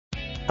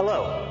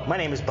Hello, my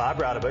name is Bob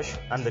Roudebush.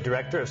 I'm the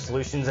Director of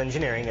Solutions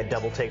Engineering at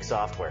DoubleTake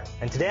Software.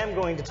 And today I'm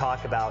going to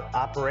talk about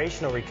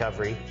operational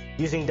recovery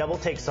using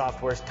DoubleTake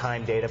Software's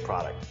TimeData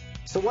product.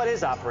 So what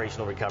is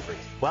operational recovery?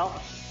 Well,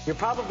 you're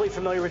probably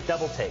familiar with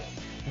DoubleTake.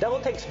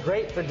 DoubleTake's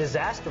great for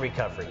disaster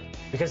recovery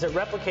because it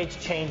replicates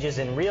changes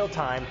in real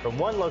time from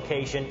one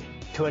location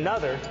to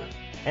another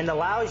and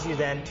allows you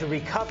then to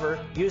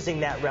recover using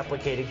that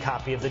replicated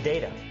copy of the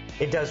data.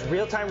 It does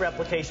real-time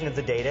replication of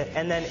the data,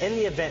 and then in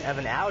the event of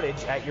an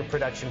outage at your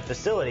production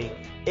facility,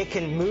 it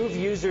can move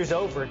users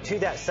over to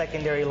that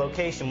secondary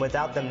location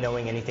without them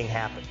knowing anything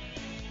happened.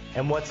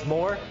 And what's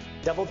more,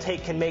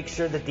 DoubleTake can make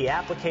sure that the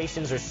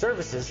applications or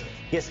services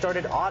get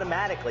started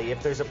automatically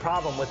if there's a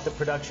problem with the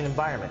production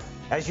environment.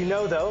 As you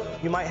know, though,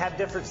 you might have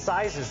different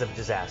sizes of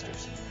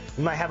disasters.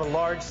 You might have a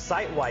large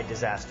site-wide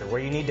disaster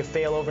where you need to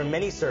fail over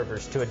many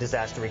servers to a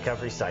disaster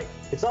recovery site.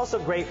 It's also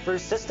great for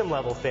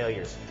system-level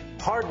failures.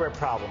 Hardware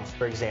problems,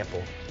 for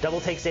example.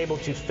 DoubleTake's able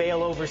to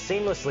fail over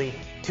seamlessly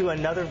to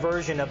another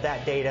version of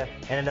that data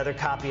and another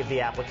copy of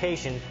the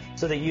application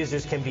so that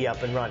users can be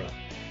up and running.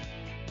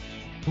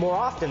 More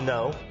often,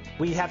 though,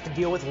 we have to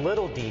deal with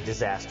little d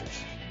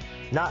disasters.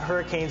 Not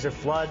hurricanes or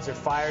floods or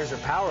fires or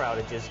power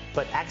outages,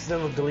 but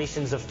accidental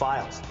deletions of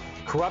files.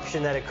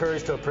 Corruption that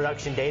occurs to a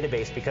production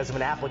database because of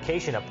an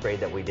application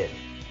upgrade that we did.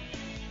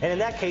 And in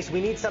that case, we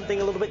need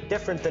something a little bit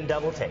different than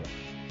DoubleTake.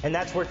 And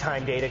that's where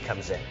TimeData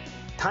comes in.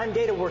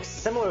 TimeData works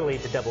similarly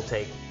to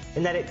DoubleTake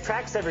in that it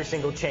tracks every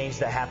single change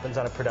that happens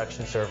on a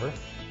production server,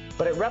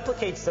 but it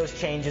replicates those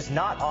changes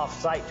not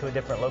off-site to a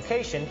different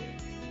location,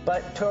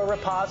 but to a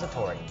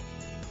repository.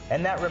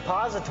 And that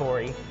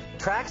repository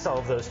tracks all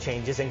of those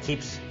changes and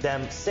keeps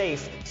them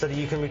safe so that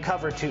you can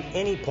recover to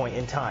any point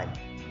in time,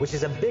 which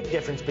is a big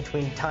difference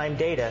between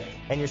TimeData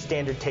and your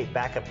standard tape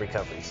backup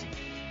recoveries.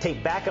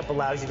 Tape backup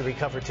allows you to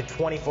recover to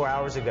 24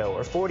 hours ago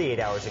or 48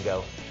 hours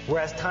ago,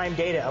 whereas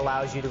TimeData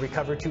allows you to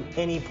recover to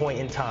any point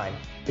in time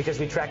because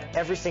we track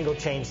every single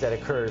change that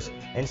occurs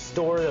and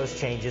store those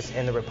changes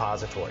in the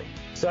repository.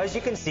 So as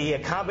you can see, a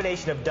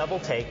combination of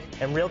DoubleTake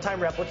and real-time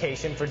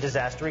replication for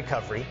disaster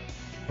recovery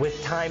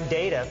with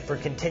TimeData for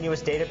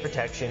continuous data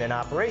protection and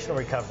operational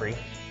recovery,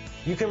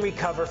 you can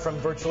recover from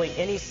virtually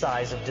any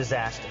size of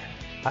disaster.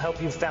 I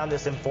hope you've found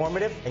this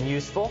informative and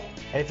useful,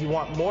 and if you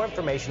want more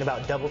information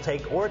about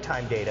DoubleTake or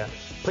TimeData,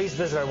 please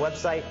visit our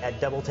website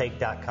at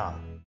doubletake.com.